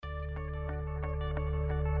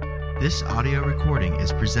This audio recording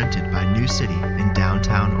is presented by New City in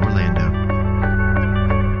downtown Orlando.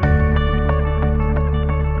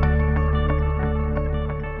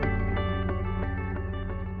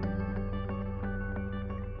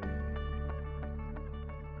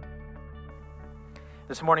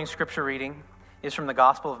 This morning's scripture reading is from the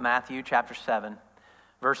Gospel of Matthew, chapter 7,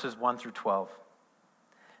 verses 1 through 12.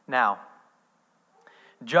 Now,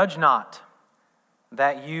 judge not,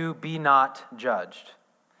 that you be not judged.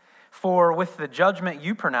 For with the judgment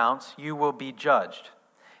you pronounce, you will be judged.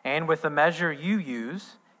 And with the measure you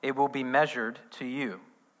use, it will be measured to you.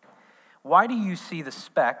 Why do you see the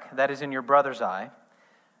speck that is in your brother's eye,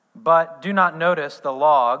 but do not notice the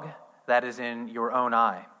log that is in your own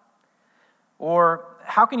eye? Or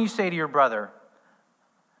how can you say to your brother,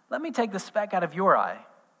 let me take the speck out of your eye,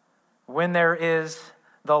 when there is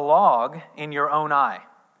the log in your own eye?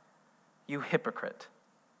 You hypocrite.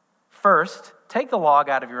 First, take the log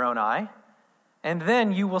out of your own eye, and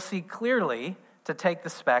then you will see clearly to take the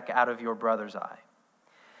speck out of your brother's eye.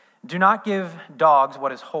 Do not give dogs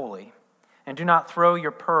what is holy, and do not throw your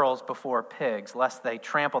pearls before pigs, lest they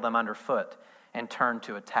trample them underfoot and turn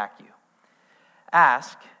to attack you.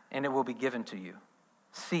 Ask, and it will be given to you.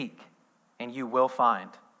 Seek, and you will find.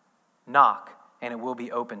 Knock, and it will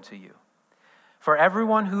be open to you. For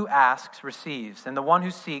everyone who asks receives, and the one who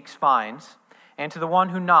seeks finds, and to the one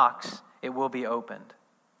who knocks it will be opened.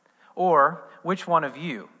 Or which one of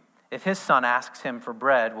you, if his son asks him for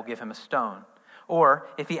bread, will give him a stone? Or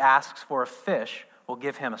if he asks for a fish, will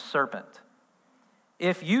give him a serpent?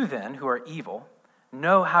 If you then, who are evil,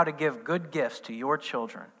 know how to give good gifts to your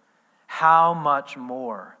children, how much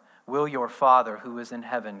more will your Father who is in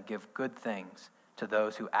heaven give good things to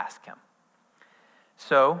those who ask him?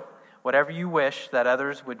 So, whatever you wish that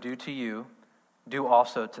others would do to you, do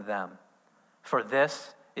also to them. For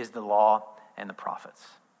this is the law and the prophets.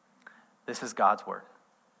 This is God's word.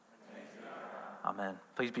 Amen.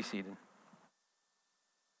 Please be seated.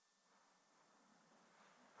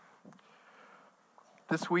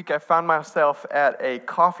 This week I found myself at a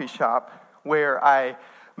coffee shop where I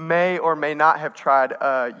may or may not have tried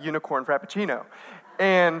a unicorn frappuccino.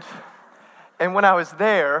 And when I was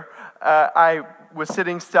there, I was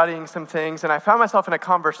sitting studying some things, and I found myself in a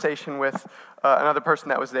conversation with another person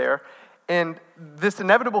that was there. And this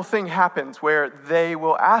inevitable thing happens where they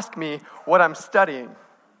will ask me what I'm studying.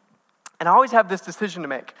 And I always have this decision to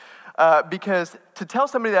make, because to tell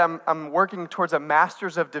somebody that I'm working towards a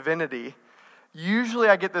master's of divinity, usually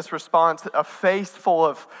I get this response, a face full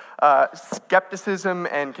of skepticism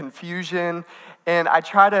and confusion, and I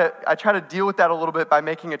try to deal with that a little bit by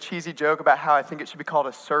making a cheesy joke about how I think it should be called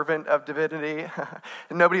a servant of divinity,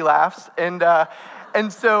 and nobody laughs.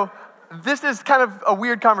 And so this is kind of a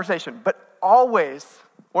weird conversation, but always,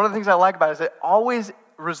 one of the things I like about it is it always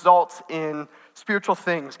results in spiritual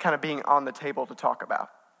things kind of being on the table to talk about.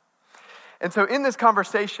 And so in this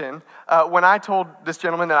conversation, when I told this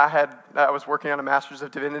gentleman that I was working on a master's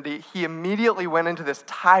of divinity, he immediately went into this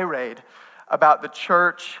tirade about the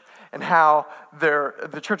church and how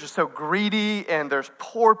the church is so greedy, and there's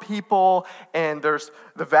poor people, and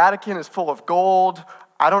the Vatican is full of gold.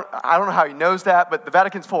 I don't know how he knows that, but the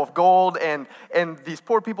Vatican's full of gold, and these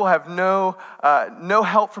poor people have no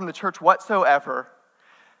help from the church whatsoever.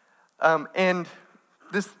 And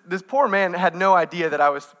this poor man had no idea that I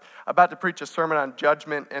was about to preach a sermon on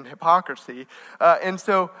judgment and hypocrisy. And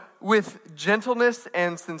so with gentleness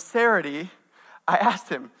and sincerity, I asked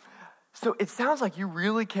him, so it sounds like you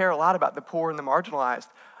really care a lot about the poor and the marginalized.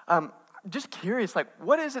 Just curious,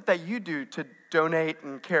 what is it that you do to donate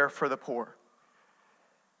and care for the poor?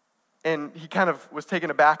 And he kind of was taken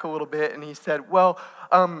aback a little bit, and he said, well,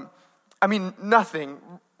 nothing,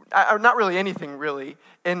 or not really anything, really.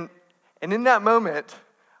 And in that moment,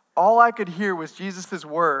 all I could hear was Jesus'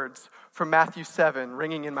 words from Matthew 7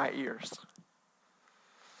 ringing in my ears.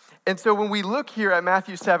 And so when we look here at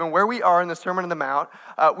Matthew 7, where we are in the Sermon on the Mount,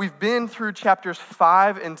 we've been through chapters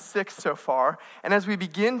 5 and 6 so far. And as we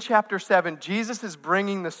begin chapter 7, Jesus is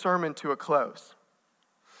bringing the sermon to a close.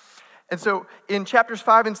 And so in chapters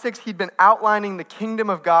 5 and 6, he'd been outlining the kingdom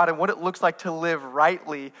of God and what it looks like to live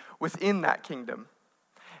rightly within that kingdom.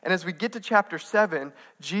 And as we get to chapter 7,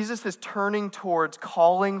 Jesus is turning towards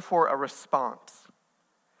calling for a response.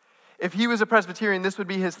 If he was a Presbyterian, this would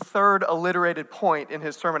be his third alliterated point in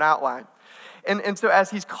his sermon outline. And so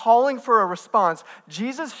as he's calling for a response,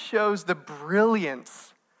 Jesus shows the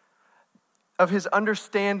brilliance of his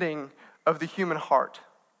understanding of the human heart.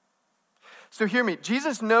 So hear me,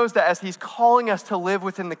 Jesus knows that as he's calling us to live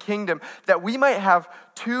within the kingdom, that we might have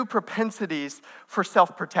two propensities for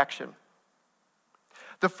self-protection.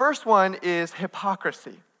 The first one is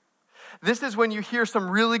hypocrisy. This is when you hear some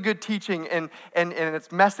really good teaching and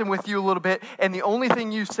it's messing with you a little bit, and the only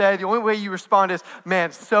thing you say, the only way you respond is,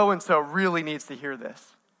 man, so-and-so really needs to hear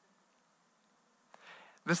this.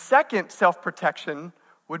 The second self-protection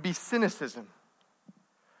would be cynicism.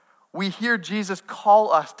 We hear Jesus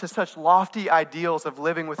call us to such lofty ideals of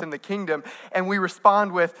living within the kingdom, and we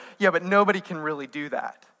respond with, yeah, but nobody can really do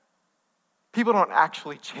that. People don't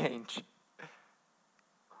actually change.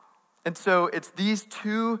 And so it's these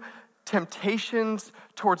two temptations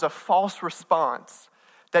towards a false response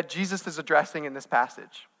that Jesus is addressing in this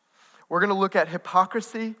passage. We're going to look at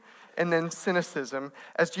hypocrisy and then cynicism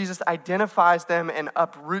as Jesus identifies them and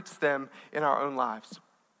uproots them in our own lives.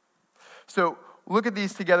 So look at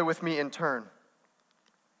these together with me in turn.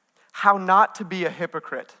 How not to be a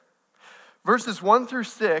hypocrite. Verses 1 through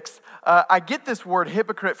 6, I get this word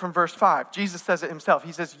hypocrite from verse 5. Jesus says it himself.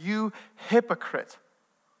 He says, you hypocrite.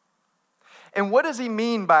 And what does he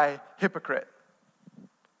mean by hypocrite?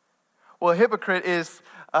 Well, a hypocrite is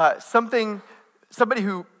somebody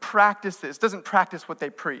who doesn't practice what they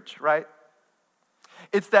preach, right?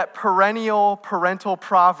 It's that perennial parental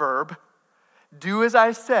proverb, do as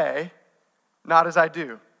I say, not as I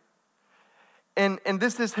do. And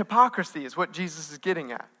this is hypocrisy, is what Jesus is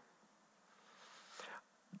getting at.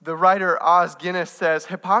 The writer Os Guinness says,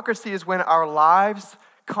 hypocrisy is when our lives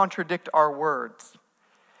contradict our words.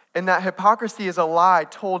 And that hypocrisy is a lie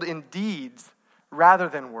told in deeds rather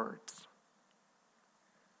than words.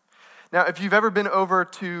 Now, if you've ever been over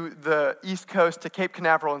to the East Coast, to Cape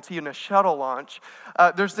Canaveral, and seen a shuttle launch,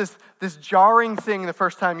 there's this jarring thing the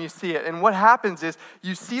first time you see it. And what happens is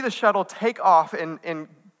you see the shuttle take off and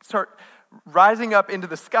start rising up into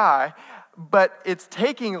the sky, but it's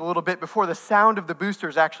taking a little bit before the sound of the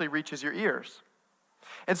boosters actually reaches your ears.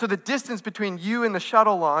 And so the distance between you and the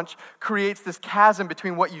shuttle launch creates this chasm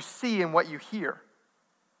between what you see and what you hear.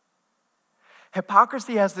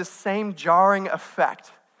 Hypocrisy has this same jarring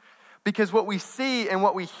effect because what we see and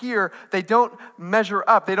what we hear, they don't measure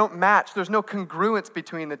up, they don't match. There's no congruence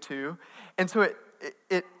between the two. And so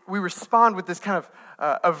we respond with this kind of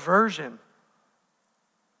aversion.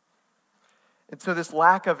 And so this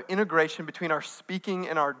lack of integration between our speaking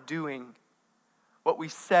and our doing, what we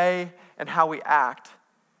say and how we act,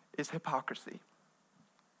 is hypocrisy.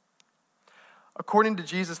 According to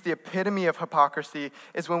Jesus, the epitome of hypocrisy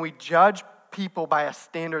is when we judge people by a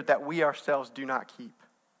standard that we ourselves do not keep.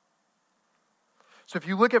 So if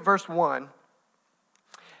you look at verse 1,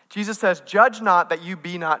 Jesus says, judge not that you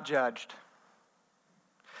be not judged.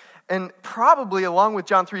 And probably along with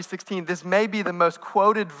John 3:16, this may be the most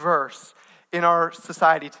quoted verse in our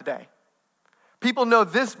society today. People know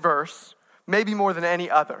this verse maybe more than any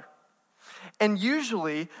other. And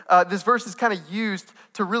usually, this verse is kind of used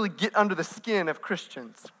to really get under the skin of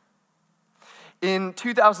Christians. In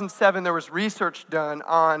 2007, there was research done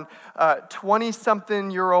on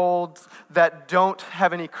 20-something-year-olds that don't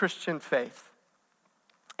have any Christian faith.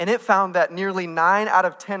 And it found that nearly 9 out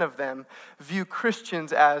of 10 of them view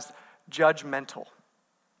Christians as judgmental.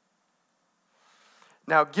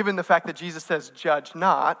 Now, given the fact that Jesus says, judge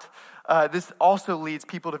not, this also leads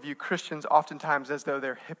people to view Christians oftentimes as though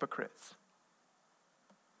they're hypocrites.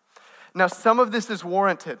 Now, some of this is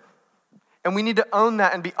warranted, and we need to own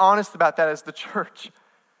that and be honest about that as the church.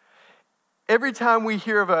 Every time we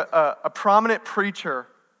hear of a prominent preacher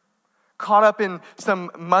caught up in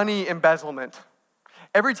some money embezzlement,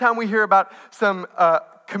 every time we hear about some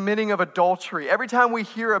committing of adultery, every time we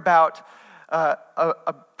hear about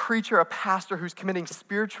a preacher, a pastor who's committing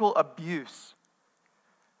spiritual abuse,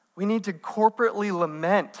 we need to corporately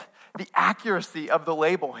lament the accuracy of the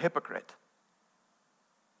label hypocrite.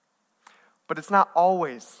 But it's not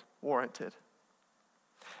always warranted.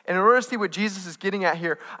 And in order to see what Jesus is getting at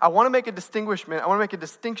here, I want to make a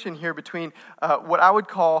distinction here between what I would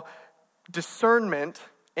call discernment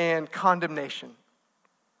and condemnation.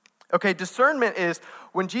 Okay, discernment is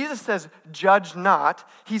when Jesus says, judge not,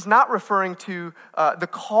 he's not referring to the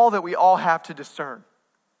call that we all have to discern.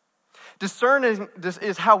 Discern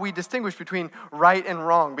is how we distinguish between right and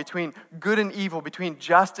wrong, between good and evil, between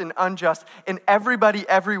just and unjust, and everybody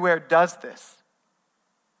everywhere does this.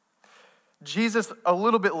 Jesus, a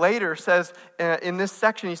little bit later, says in this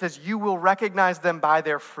section, he says, you will recognize them by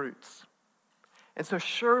their fruits. And so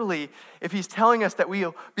surely, if he's telling us that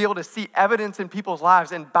we'll be able to see evidence in people's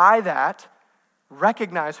lives, and by that,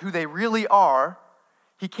 recognize who they really are,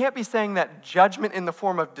 he can't be saying that judgment in the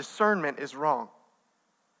form of discernment is wrong.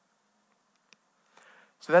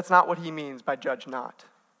 So that's not what he means by judge not.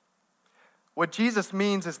 What Jesus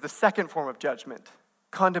means is the second form of judgment,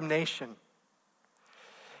 condemnation.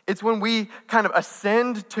 It's when we kind of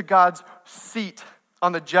ascend to God's seat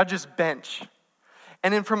on the judge's bench.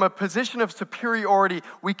 And then from a position of superiority,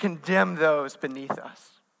 we condemn those beneath us.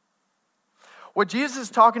 What Jesus is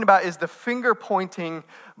talking about is the finger-pointing,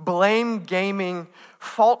 blame-gaming,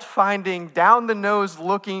 fault-finding, down-the-nose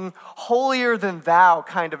looking, holier-than-thou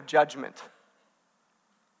kind of judgment.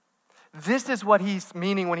 This is what he's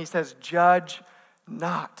meaning when he says, judge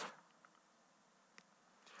not.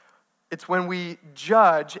 It's when we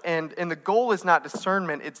judge, and the goal is not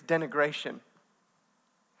discernment, it's denigration.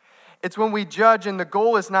 It's when we judge, and the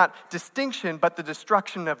goal is not distinction, but the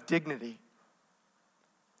destruction of dignity.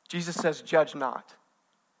 Jesus says, judge not.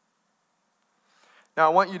 Now, I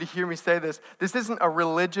want you to hear me say this. This isn't a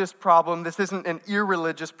religious problem. This isn't an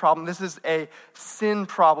irreligious problem. This is a sin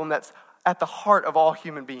problem that's at the heart of all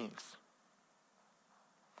human beings.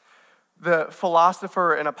 The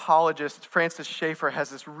philosopher and apologist Francis Schaeffer has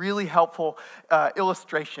this really helpful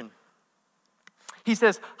illustration. He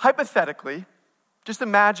says, hypothetically, just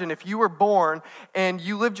imagine if you were born and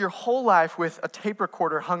you lived your whole life with a tape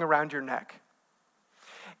recorder hung around your neck.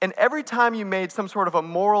 And every time you made some sort of a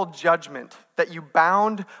moral judgment that you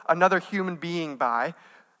bound another human being by,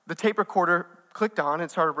 the tape recorder clicked on and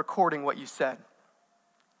started recording what you said.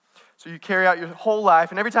 So you carry out your whole life,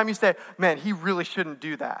 and every time you say, man, he really shouldn't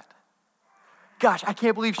do that. Gosh, I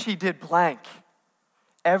can't believe she did blank.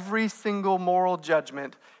 Every single moral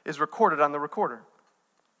judgment is recorded on the recorder.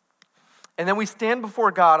 And then we stand before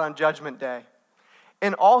God on Judgment Day.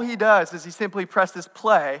 And all he does is he simply presses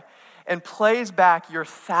play and plays back your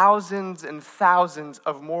thousands and thousands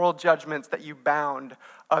of moral judgments that you bound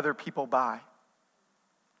other people by.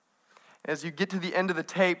 As you get to the end of the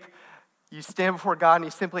tape, you stand before God and he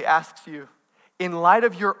simply asks you, in light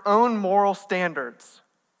of your own moral standards,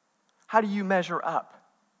 how do you measure up?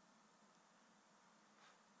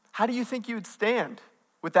 How do you think you would stand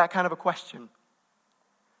with that kind of a question?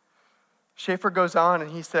 Schaeffer goes on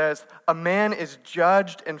and he says, a man is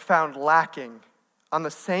judged and found lacking on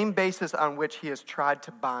the same basis on which he has tried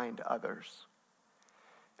to bind others.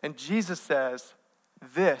 And Jesus says,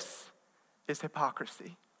 this is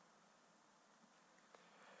hypocrisy.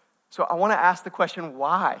 So I want to ask the question,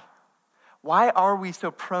 why? Why are we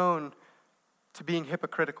so prone to being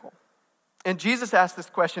hypocritical? And Jesus asked this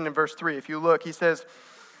question in verse 3. If you look, he says,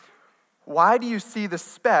 why do you see the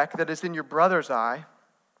speck that is in your brother's eye,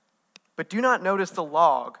 but do not notice the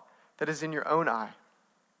log that is in your own eye?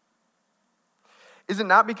 Is it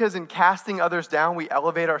not because in casting others down we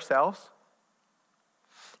elevate ourselves?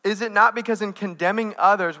 Is it not because in condemning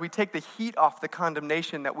others we take the heat off the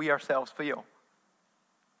condemnation that we ourselves feel?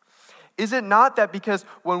 Is it not that because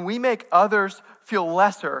when we make others feel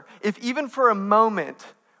lesser, if even for a moment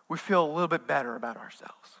we feel a little bit better about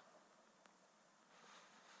ourselves?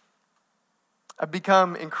 I've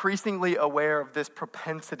become increasingly aware of this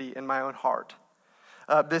propensity in my own heart.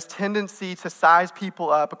 This tendency to size people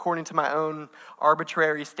up according to my own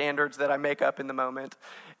arbitrary standards that I make up in the moment.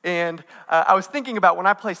 And I was thinking about when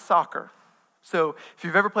I play soccer. So if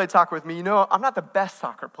you've ever played soccer with me, you know I'm not the best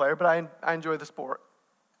soccer player, but I enjoy the sport.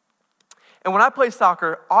 And when I play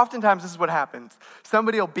soccer, oftentimes this is what happens.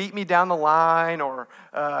 Somebody will beat me down the line or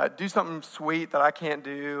do something sweet that I can't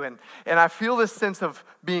do. And I feel this sense of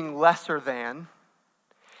being lesser than.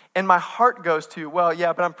 And my heart goes to, well,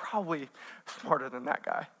 yeah, but I'm probably smarter than that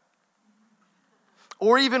guy.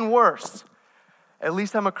 Or even worse, at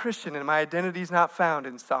least I'm a Christian and my identity's not found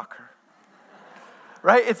in soccer.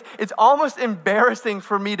 Right? It's almost embarrassing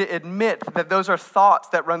for me to admit that those are thoughts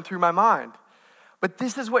that run through my mind. But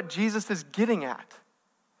this is what Jesus is getting at.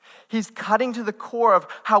 He's cutting to the core of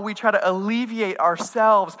how we try to alleviate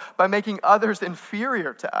ourselves by making others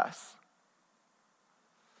inferior to us.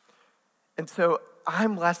 And so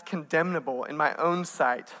I'm less condemnable in my own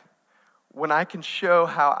sight when I can show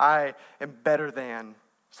how I am better than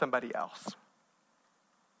somebody else.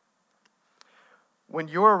 When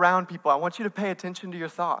you're around people, I want you to pay attention to your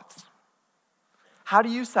thoughts. How do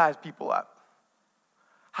you size people up?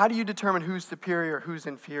 How do you determine who's superior, who's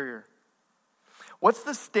inferior? What's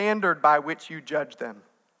the standard by which you judge them?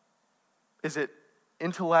 Is it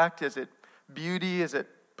intellect? Is it beauty? Is it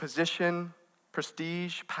position,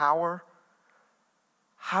 prestige, power?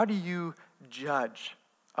 How do you judge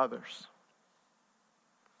others?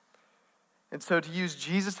 And so to use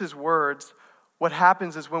Jesus' words, what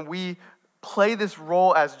happens is when we play this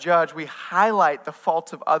role as judge, we highlight the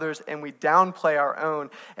faults of others and we downplay our own.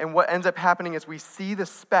 And what ends up happening is we see the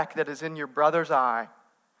speck that is in your brother's eye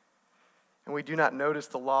and we do not notice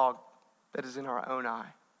the log that is in our own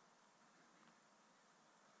eye.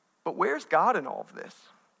 But where's God in all of this?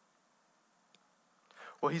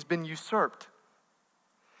 Well, he's been usurped.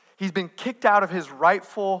 He's been kicked out of his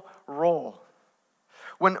rightful role.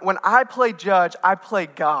 When I play judge, I play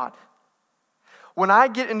God. When I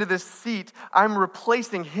get into this seat, I'm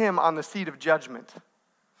replacing him on the seat of judgment.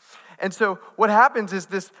 And so what happens is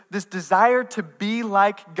this desire to be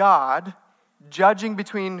like God, judging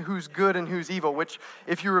between who's good and who's evil, which,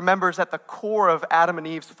 if you remember, is at the core of Adam and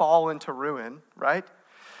Eve's fall into ruin, right?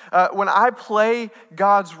 When I play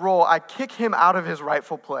God's role, I kick him out of his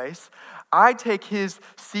rightful place. I take his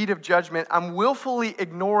seat of judgment. I'm willfully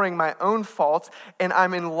ignoring my own faults, and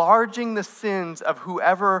I'm enlarging the sins of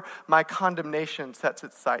whoever my condemnation sets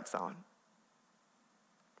its sights on.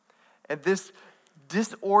 And this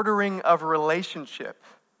disordering of relationship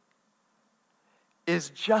is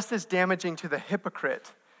just as damaging to the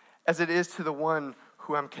hypocrite as it is to the one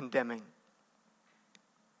who I'm condemning.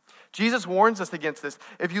 Jesus warns us against this.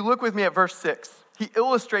 If you look with me at verse 6, he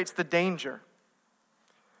illustrates the danger.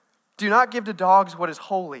 Do not give to dogs what is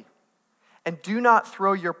holy, and do not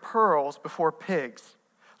throw your pearls before pigs,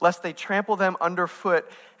 lest they trample them underfoot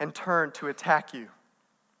and turn to attack you.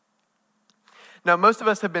 Now, most of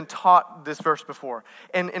us have been taught this verse before,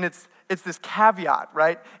 and it's this caveat,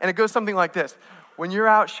 right? And it goes something like this. When you're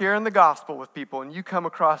out sharing the gospel with people and you come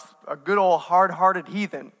across a good old hard-hearted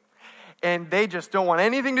heathen, and they just don't want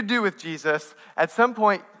anything to do with Jesus, at some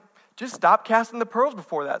point, just stop casting the pearls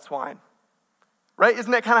before that swine. Right?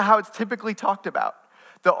 Isn't that kind of how it's typically talked about?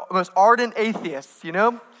 The most ardent atheists,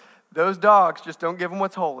 those dogs, just don't give them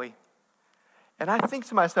what's holy. And I think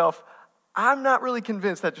to myself, I'm not really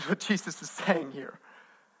convinced that's what Jesus is saying here.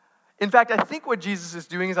 In fact, I think what Jesus is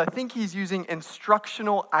doing is I think he's using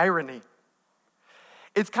instructional irony.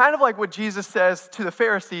 It's kind of like what Jesus says to the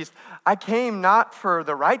Pharisees, I came not for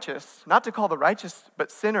the righteous, not to call the righteous,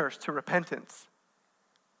 but sinners to repentance.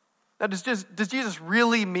 Now, does Jesus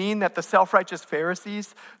really mean that the self-righteous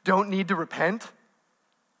Pharisees don't need to repent?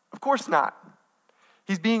 Of course not.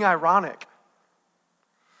 He's being ironic.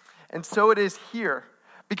 And so it is here.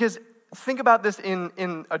 Because think about this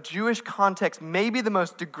in a Jewish context. Maybe the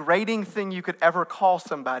most degrading thing you could ever call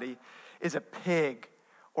somebody is a pig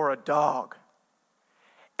or a dog.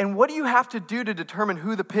 And what do you have to do to determine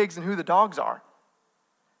who the pigs and who the dogs are?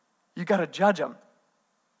 You got to judge them.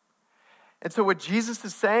 And so what Jesus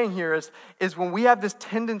is saying here is when we have this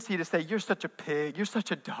tendency to say, you're such a pig, you're such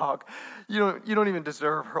a dog, you don't even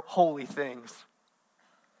deserve holy things.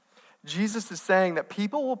 Jesus is saying that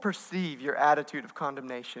people will perceive your attitude of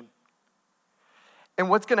condemnation. And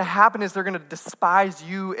what's going to happen is they're going to despise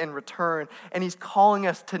you in return. And he's calling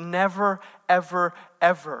us to never, ever,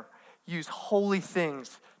 ever use holy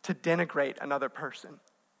things to denigrate another person.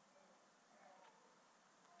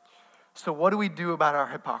 So what do we do about our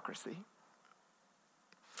hypocrisy?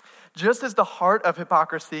 Just as the heart of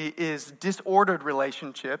hypocrisy is disordered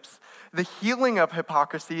relationships, the healing of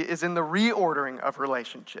hypocrisy is in the reordering of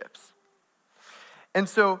relationships. And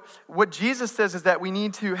so what Jesus says is that we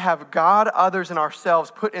need to have God, others, and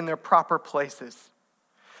ourselves put in their proper places.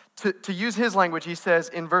 To use his language, he says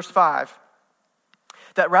in verse 5,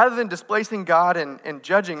 that rather than displacing God and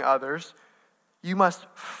judging others, you must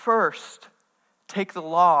first take the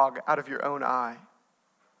log out of your own eye.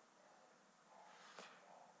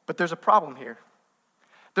 But there's a problem here.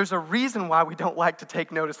 There's a reason why we don't like to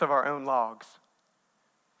take notice of our own logs.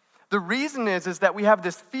 The reason is that we have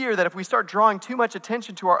this fear that if we start drawing too much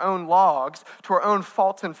attention to our own logs, to our own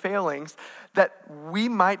faults and failings, that we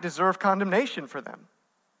might deserve condemnation for them.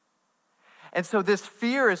 And so this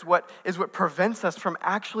fear is what prevents us from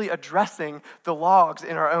actually addressing the logs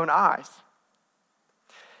in our own eyes.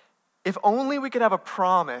 If only we could have a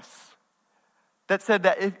promise that said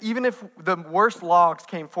that even if the worst logs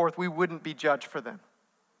came forth, we wouldn't be judged for them.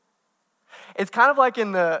 It's kind of like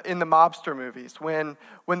in the mobster movies when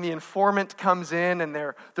the informant comes in and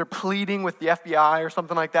they're pleading with the FBI or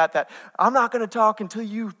something like that I'm not going to talk until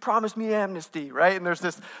you promise me amnesty, right? And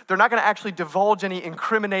they're not going to actually divulge any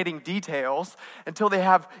incriminating details until they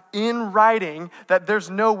have in writing that there's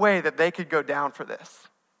no way that they could go down for this.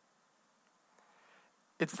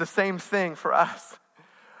 It's the same thing for us.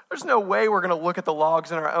 There's no way we're going to look at the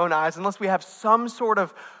logs in our own eyes unless we have some sort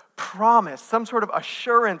of promise, some sort of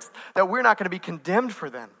assurance that we're not going to be condemned for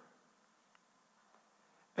them.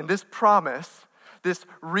 And this promise, this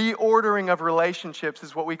reordering of relationships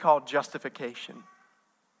is what we call justification.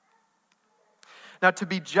 Now, to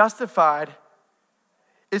be justified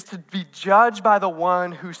is to be judged by the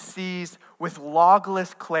one who sees with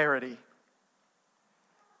logless clarity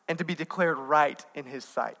and to be declared right in his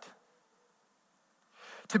sight.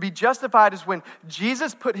 To be justified is when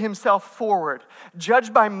Jesus put himself forward,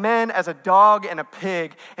 judged by men as a dog and a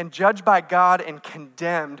pig, and judged by God and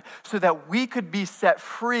condemned, so that we could be set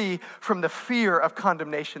free from the fear of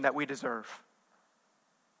condemnation that we deserve.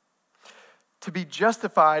 To be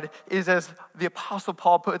justified is, as the Apostle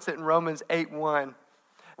Paul puts it in Romans 8:1,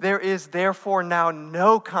 there is therefore now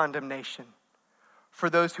no condemnation for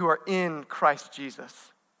those who are in Christ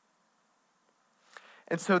Jesus.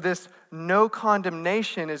 And so this no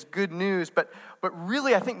condemnation is good news, but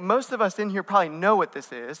really I think most of us in here probably know what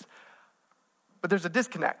this is, but there's a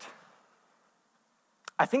disconnect.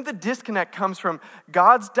 I think the disconnect comes from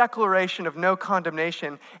God's declaration of no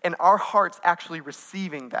condemnation and our hearts actually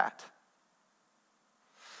receiving that.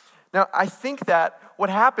 Now, I think that what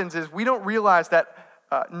happens is we don't realize that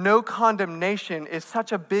no condemnation is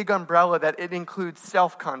such a big umbrella that it includes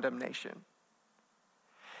self-condemnation.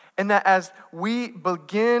 And that as we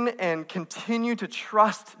begin and continue to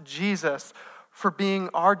trust Jesus for being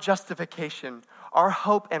our justification, our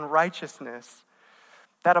hope and righteousness,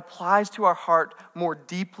 that applies to our heart more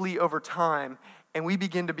deeply over time, and we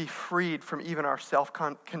begin to be freed from even our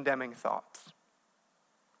self-condemning thoughts.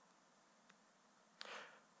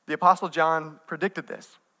 The Apostle John predicted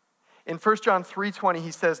this. In 1 John 3:20,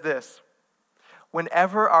 he says this,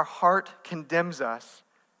 "Whenever our heart condemns us,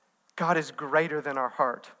 God is greater than our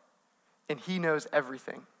heart, and he knows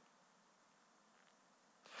everything."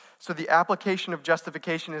 So the application of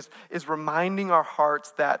justification is reminding our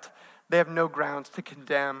hearts that they have no grounds to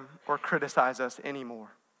condemn or criticize us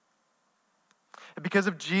anymore. And because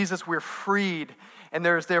of Jesus, we're freed, and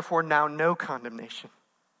there is therefore now no condemnation.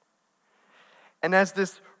 And as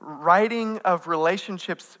this writing of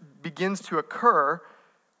relationships begins to occur,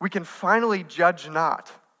 we can finally judge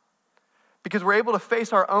not. Because we're able to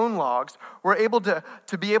face our own logs. We're able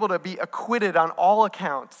to be acquitted on all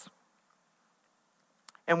accounts.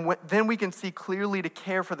 And then we can see clearly to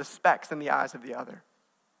care for the specks in the eyes of the other.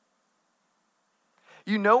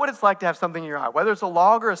 You know what it's like to have something in your eye. Whether it's a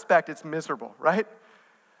log or a speck, it's miserable, right?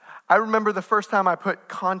 I remember the first time I put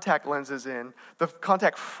contact lenses in, the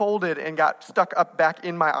contact folded and got stuck up back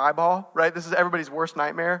in my eyeball, right? This is everybody's worst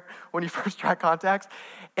nightmare when you first try contacts.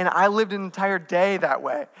 And I lived an entire day that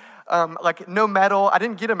way. Like no medal. I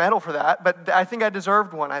didn't get a medal for that, but I think I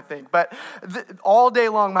deserved one, I think. But all day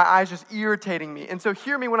long, my eyes just irritating me. And so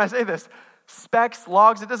hear me when I say this. Specks,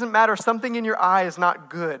 logs, it doesn't matter. Something in your eye is not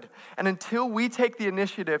good. And until we take the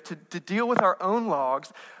initiative to deal with our own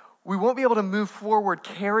logs, we won't be able to move forward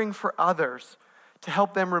caring for others to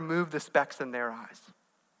help them remove the specks in their eyes.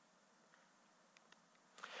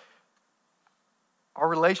 Our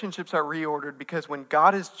relationships are reordered because when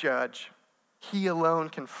God is judge, he alone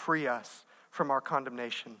can free us from our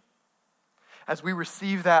condemnation. As we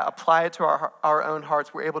receive that, apply it to our own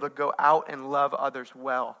hearts, we're able to go out and love others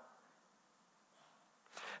well.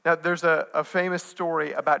 Now, there's a famous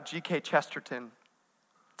story about G.K. Chesterton.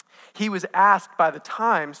 He was asked by the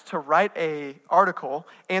Times to write an article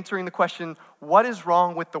answering the question, what is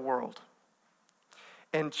wrong with the world?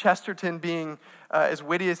 And Chesterton, being as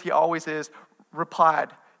witty as he always is,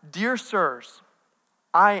 replied, "Dear sirs,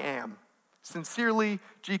 I am sincerely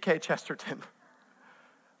G.K. Chesterton."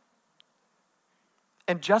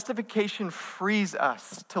 And justification frees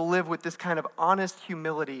us to live with this kind of honest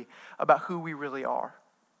humility about who we really are.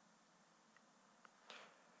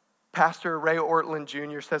 Pastor Ray Ortlund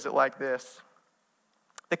Jr. says it like this: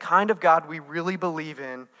 "The kind of God we really believe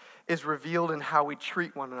in is revealed in how we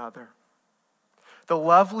treat one another. The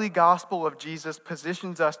lovely gospel of Jesus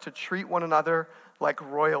positions us to treat one another like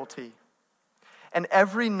royalty. And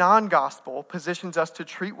every non-gospel positions us to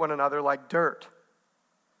treat one another like dirt.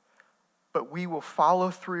 But we will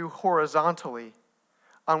follow through horizontally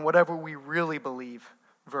on whatever we really believe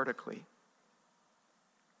vertically."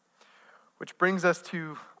 Which brings us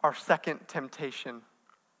to our second temptation.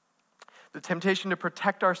 The temptation to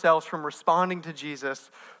protect ourselves from responding to Jesus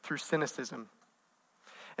through cynicism.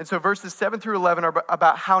 And so verses 7 through 11 are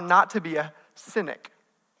about how not to be a cynic.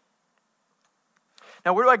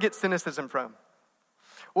 Now, where do I get cynicism from?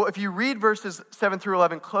 Well, if you read verses 7 through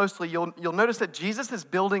 11 closely, you'll notice that Jesus is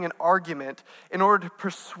building an argument in order to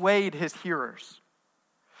persuade his hearers.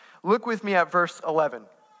 Look with me at verse 11.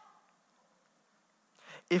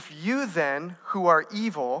 "If you then, who are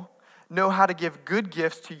evil, know how to give good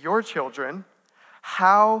gifts to your children,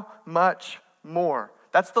 how much more?"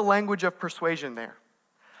 That's the language of persuasion there.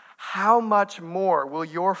 "How much more will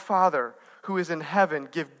your Father who is in heaven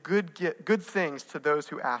give good things to those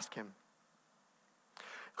who ask him?"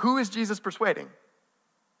 Who is Jesus persuading?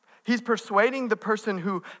 He's persuading the person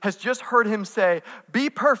who has just heard him say, "Be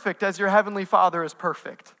perfect as your heavenly Father is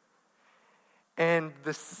perfect." And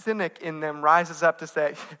the cynic in them rises up to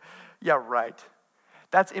say, "Yeah, right.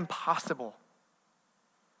 That's impossible.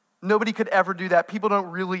 Nobody could ever do that. People don't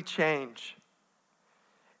really change."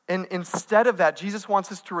 And instead of that, Jesus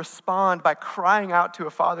wants us to respond by crying out to a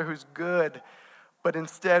Father who's good, but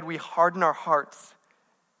instead we harden our hearts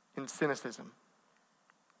in cynicism.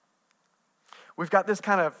 We've got this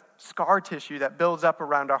kind of scar tissue that builds up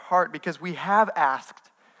around our heart because we have asked,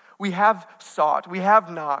 we have sought, we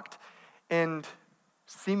have knocked, and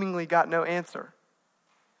seemingly got no answer.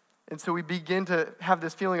 And so we begin to have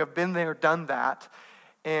this feeling of been there, done that,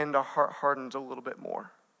 and our heart hardens a little bit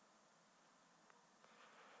more.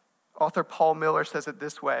 Author Paul Miller says it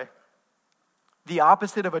this way: the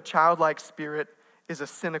opposite of a childlike spirit is a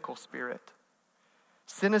cynical spirit.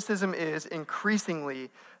 Cynicism is increasingly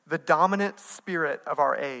the dominant spirit of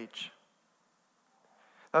our age.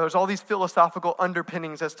 Now, there's all these philosophical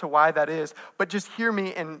underpinnings as to why that is, but just hear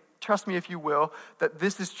me and trust me, if you will, that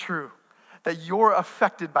this is true, that you're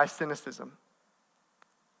affected by cynicism.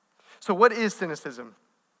 So what is cynicism?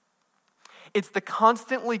 It's the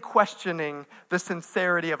constantly questioning the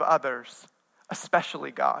sincerity of others,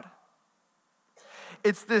 especially God.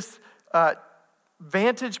 It's this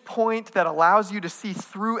vantage point that allows you to see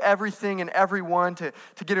through everything and everyone, to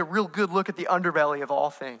get a real good look at the underbelly of all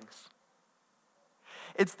things.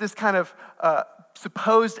 It's this kind of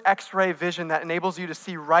supposed X-ray vision that enables you to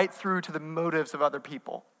see right through to the motives of other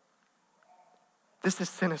people. This is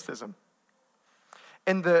cynicism.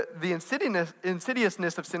 And the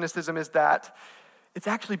insidiousness of cynicism is that it's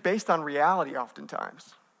actually based on reality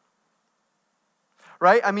oftentimes.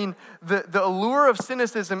 Right? I mean, the allure of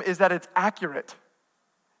cynicism is that it's accurate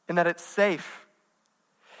and that it's safe.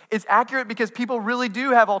 It's accurate because people really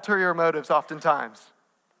do have ulterior motives oftentimes.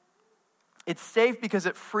 It's safe because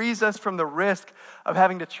it frees us from the risk of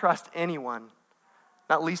having to trust anyone,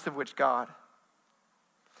 not least of which God.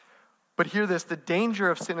 But hear this, the danger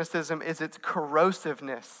of cynicism is its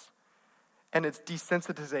corrosiveness and its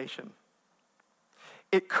desensitization.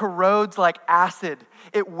 It corrodes like acid.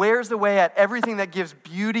 It wears away at everything that gives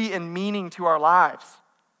beauty and meaning to our lives.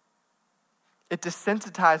 It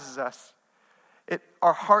desensitizes us.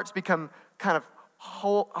 Our hearts become kind of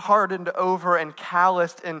hardened over and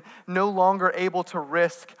calloused and no longer able to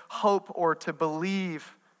risk hope or to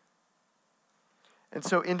believe. And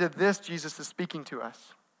so into this, Jesus is speaking to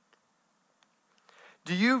us.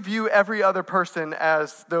 Do you view every other person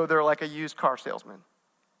as though they're like a used car salesman?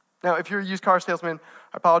 Now, if you're a used car salesman,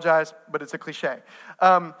 I apologize, but it's a cliche.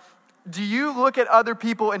 Do you look at other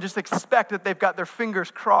people and just expect that they've got their fingers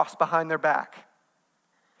crossed behind their back?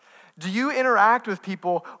 Do you interact with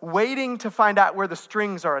people waiting to find out where the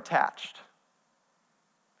strings are attached?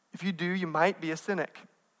 If you do, you might be a cynic.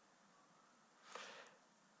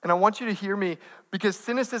 And I want you to hear me, because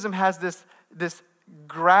cynicism has this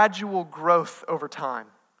gradual growth over time.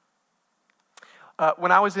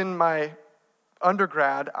 When I was in my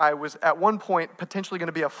undergrad, I was at one point potentially going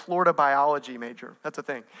to be a Florida biology major. That's a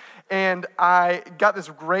thing. And I got this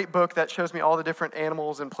great book that shows me all the different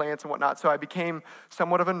animals and plants and whatnot, so I became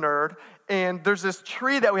somewhat of a nerd. And there's this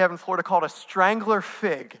tree that we have in Florida called a strangler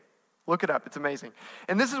fig. Look it up, it's amazing.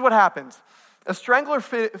 And this is what happens. A strangler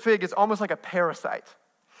fig is almost like a parasite,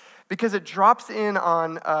 because it drops in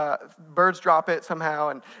on, birds drop it somehow,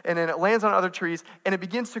 and then it lands on other trees, and it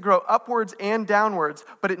begins to grow upwards and downwards,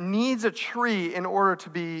 but it needs a tree in order to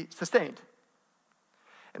be sustained.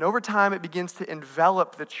 And over time, it begins to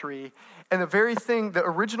envelop the tree, and the very thing, the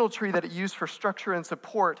original tree that it used for structure and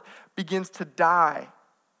support, begins to die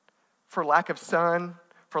for lack of sun,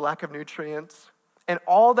 for lack of nutrients. And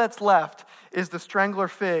all that's left is the strangler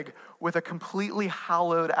fig with a completely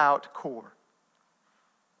hollowed out core.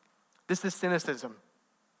 This is cynicism.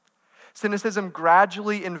 Cynicism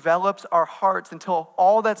gradually envelops our hearts until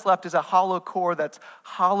all that's left is a hollow core that's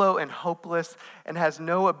hollow and hopeless and has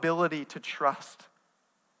no ability to trust.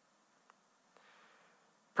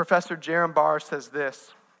 Professor Jerram Barr says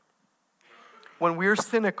this: when we're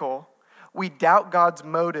cynical, we doubt God's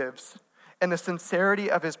motives and the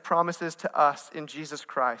sincerity of his promises to us in Jesus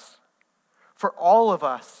Christ. For all of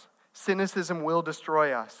us, cynicism will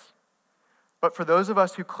destroy us. But for those of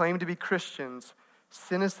us who claim to be Christians,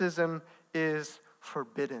 cynicism is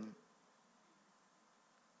forbidden.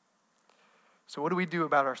 So what do we do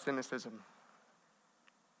about our cynicism?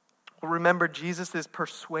 Well, remember, Jesus is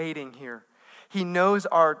persuading here. He knows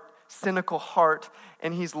our cynical heart,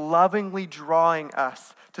 and he's lovingly drawing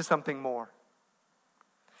us to something more.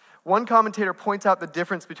 One commentator points out the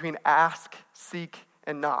difference between ask, seek,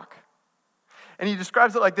 and knock. And he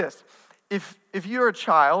describes it like this. If you're a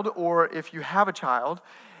child, or if you have a child,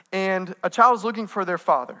 and a child is looking for their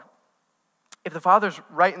father, if the father's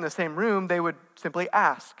right in the same room, they would simply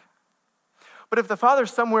ask. But if the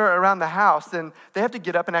father's somewhere around the house, then they have to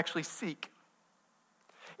get up and actually seek.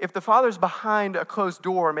 if the Father's behind a closed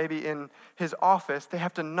door, maybe in his office, they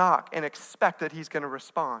have to knock and expect that he's going to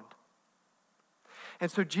respond. And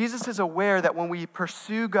so Jesus is aware that when we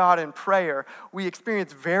pursue God in prayer, we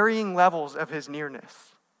experience varying levels of his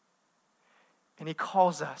nearness. And he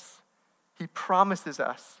calls us, he promises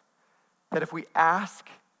us that if we ask,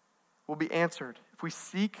 we'll be answered. If we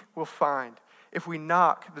seek, we'll find. If we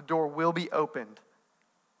knock, the door will be opened.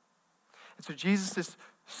 And so Jesus is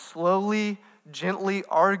slowly, gently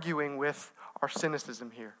arguing with our cynicism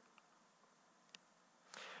here.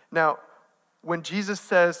 Now, when Jesus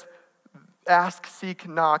says, ask, seek,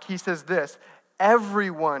 knock, he says this: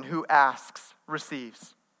 everyone who asks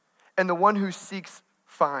receives, and the one who seeks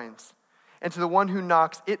finds, and to the one who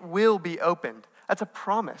knocks it will be opened. That's a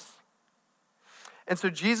promise. And so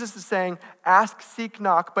Jesus is saying, ask, seek,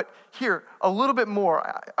 knock, but here, a little bit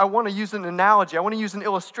more. I want to use an analogy. I want to use an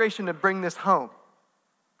illustration to bring this home.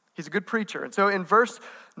 He's a good preacher. And so in verses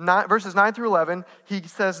 9 through 11, he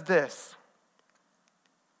says this: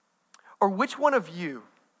 or which one of you,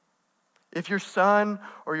 if your son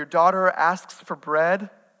or your daughter asks for bread,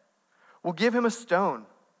 will give him a stone?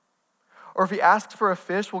 Or if he asks for a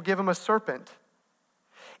fish, will give him a serpent?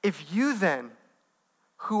 If you then,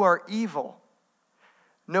 who are evil,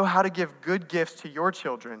 know how to give good gifts to your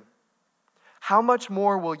children, how much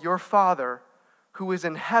more will your Father, who is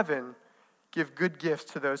in heaven, give good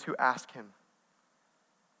gifts to those who ask him?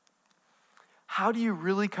 How do you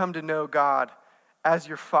really come to know God as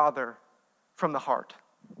your Father from the heart?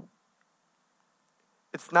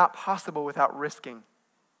 It's not possible without risking.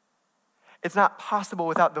 It's not possible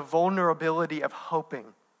without the vulnerability of hoping.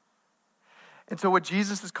 And so what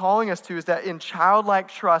Jesus is calling us to is that in childlike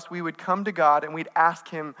trust, we would come to God and we'd ask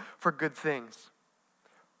him for good things,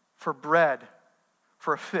 for bread,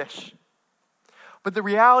 for a fish. But the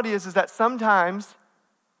reality is that sometimes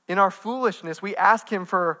in our foolishness, we ask him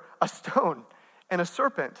for a stone and a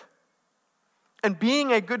serpent. And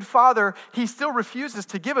being a good father, he still refuses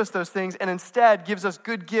to give us those things and instead gives us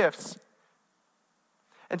good gifts.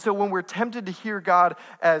 And so when we're tempted to hear God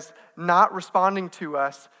as not responding to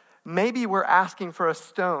us, maybe we're asking for a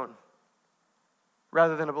stone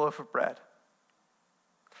rather than a loaf of bread.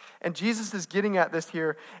 And Jesus is getting at this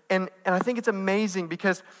here, and I think it's amazing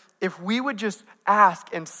because if we would just ask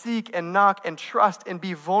and seek and knock and trust and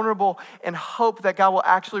be vulnerable and hope that God will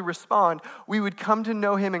actually respond, we would come to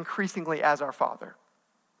know him increasingly as our Father.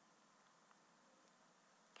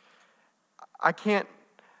 I can't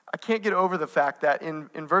get over the fact that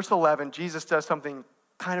in verse 11, Jesus does something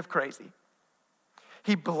kind of crazy.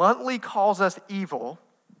 He bluntly calls us evil,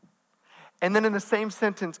 and then in the same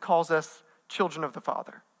sentence calls us children of the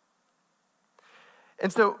Father.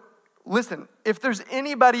 And so, listen, if there's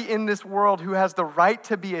anybody in this world who has the right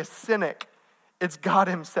to be a cynic, it's God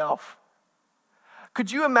himself.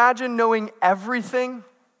 Could you imagine knowing everything,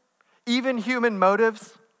 even human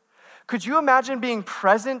motives? Could you imagine being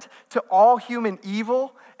present to all human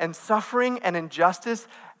evil and suffering and injustice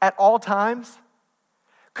at all times?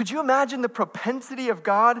 Could you imagine the propensity of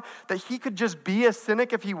God that he could just be a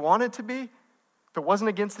cynic if he wanted to be? If it wasn't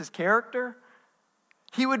against his character?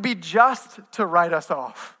 He would be just to write us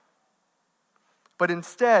off. But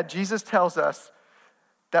instead, Jesus tells us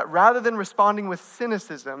that rather than responding with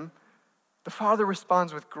cynicism, the Father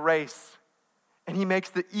responds with grace. And he makes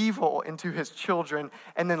the evil into his children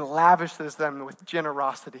and then lavishes them with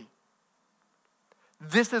generosity.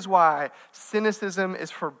 This is why cynicism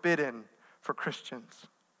is forbidden for Christians.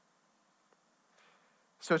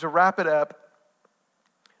 So to wrap it up,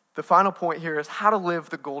 the final point here is how to live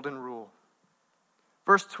the golden rule.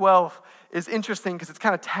 Verse 12 is interesting because it's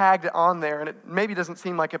kind of tagged on there and it maybe doesn't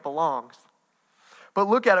seem like it belongs. But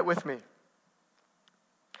look at it with me.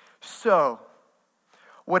 So,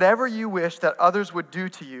 whatever you wish that others would do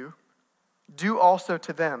to you, do also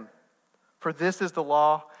to them. For this is the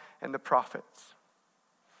law and the prophets.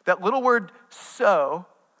 That little word so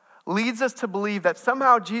leads us to believe that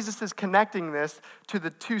somehow Jesus is connecting this to the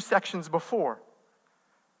two sections before.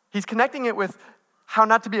 He's connecting it with how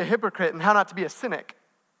not to be a hypocrite and how not to be a cynic.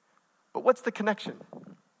 But what's the connection?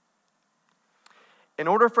 In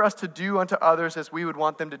order for us to do unto others as we would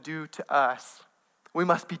want them to do to us, we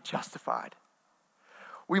must be justified.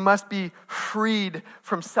 We must be freed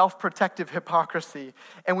from self-protective hypocrisy,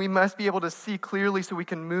 and we must be able to see clearly so we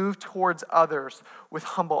can move towards others with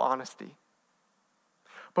humble honesty.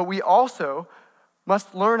 But we also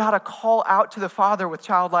must learn how to call out to the Father with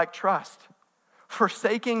childlike trust,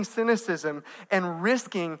 forsaking cynicism and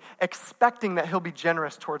risking expecting that he'll be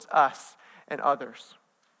generous towards us and others.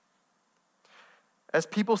 As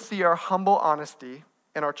people see our humble honesty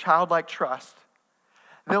and our childlike trust,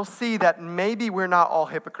 they'll see that maybe we're not all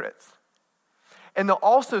hypocrites. And they'll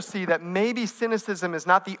also see that maybe cynicism is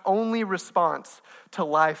not the only response to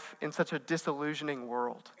life in such a disillusioning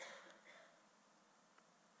world.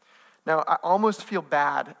 Now, I almost feel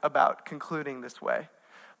bad about concluding this way,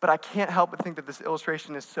 but I can't help but think that this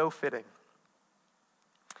illustration is so fitting.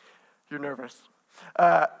 You're nervous.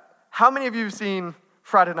 How many of you have seen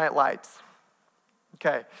Friday Night Lights?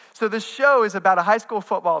 Okay, so this show is about a high school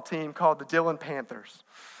football team called the Dillon Panthers.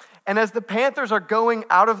 And as the Panthers are going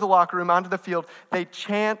out of the locker room onto the field, they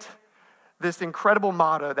chant this incredible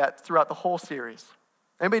motto that's throughout the whole series.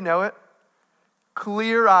 Anybody know it?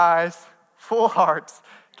 Clear eyes, full hearts,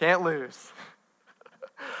 can't lose.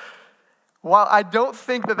 While I don't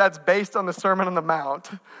think that that's based on the Sermon on the Mount,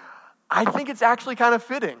 I think it's actually kind of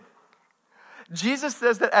fitting. Jesus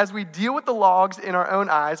says that as we deal with the logs in our own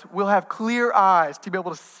eyes, we'll have clear eyes to be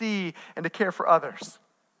able to see and to care for others.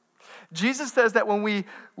 Jesus says that when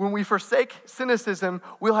we forsake cynicism,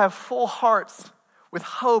 we'll have full hearts with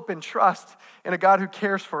hope and trust in a God who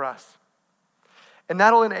cares for us. And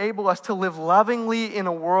that'll enable us to live lovingly in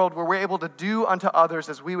a world where we're able to do unto others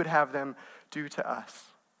as we would have them do to us.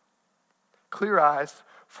 Clear eyes,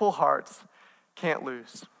 full hearts, can't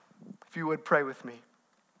lose. If you would, pray with me.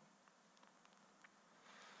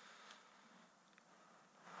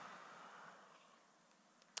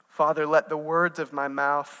 Father, let the words of my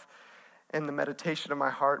mouth and the meditation of my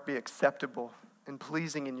heart be acceptable and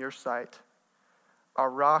pleasing in your sight, our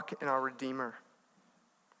rock and our Redeemer.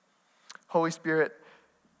 Holy Spirit,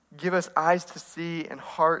 give us eyes to see and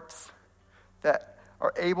hearts that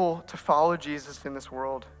are able to follow Jesus in this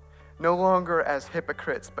world, no longer as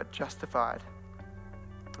hypocrites, but justified,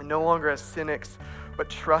 and no longer as cynics, but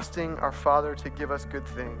trusting our Father to give us good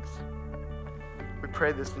things. We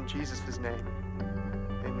pray this in Jesus' name.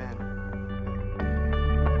 Amen.